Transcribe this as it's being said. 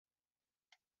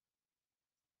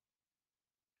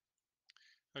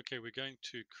Okay, we're going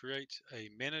to create a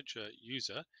manager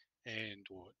user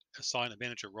or assign a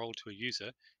manager role to a user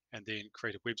and then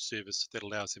create a web service that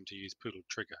allows them to use Poodle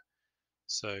Trigger.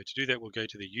 So to do that, we'll go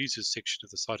to the users section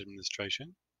of the site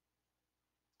administration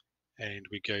and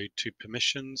we go to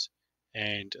permissions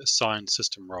and assign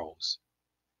system roles.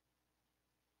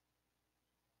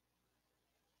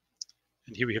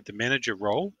 And here we have the manager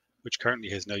role, which currently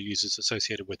has no users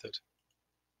associated with it.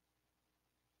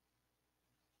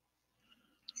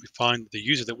 We find the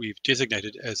user that we've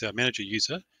designated as our manager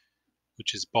user,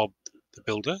 which is Bob the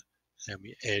Builder, and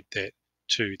we add that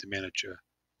to the manager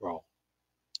role,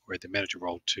 or add the manager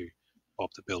role to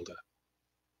Bob the Builder.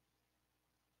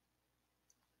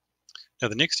 Now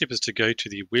the next step is to go to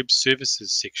the web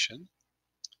services section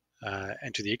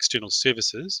and to the external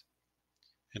services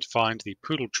and find the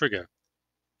Poodle Trigger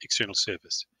external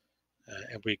service.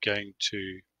 And we're going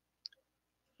to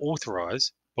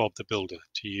authorize Bob the Builder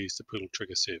to use the Poodle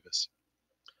Trigger service.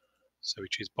 So we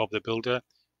choose Bob the Builder and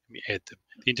we add them.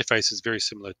 The interface is very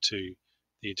similar to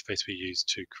the interface we use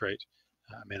to create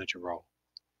a manager role.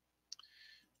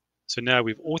 So now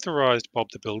we've authorized Bob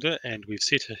the Builder and we've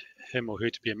set him or her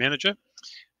to be a manager,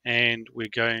 and we're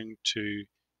going to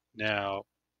now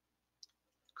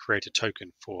create a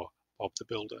token for Bob the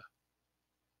Builder.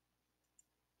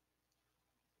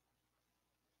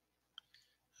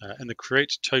 In the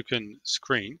create token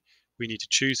screen, we need to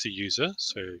choose the user,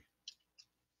 so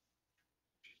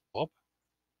Bob,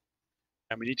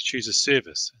 and we need to choose a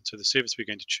service. And so the service we're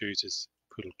going to choose is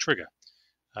Poodle Trigger.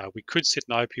 We could set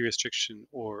an IP restriction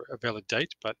or a valid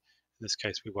date, but in this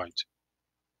case we won't.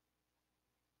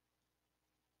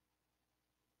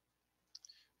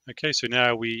 Okay, so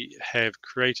now we have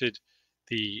created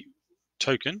the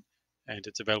token and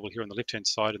it's available here on the left hand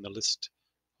side in the list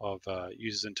of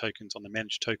users and tokens on the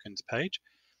Manage Tokens page.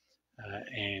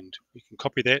 And we can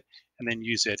copy that and then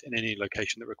use that in any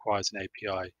location that requires an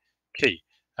API key.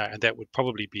 And that would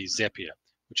probably be Zapier,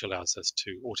 which allows us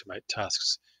to automate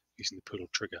tasks using the Poodle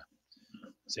Trigger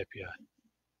Zapier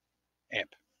app.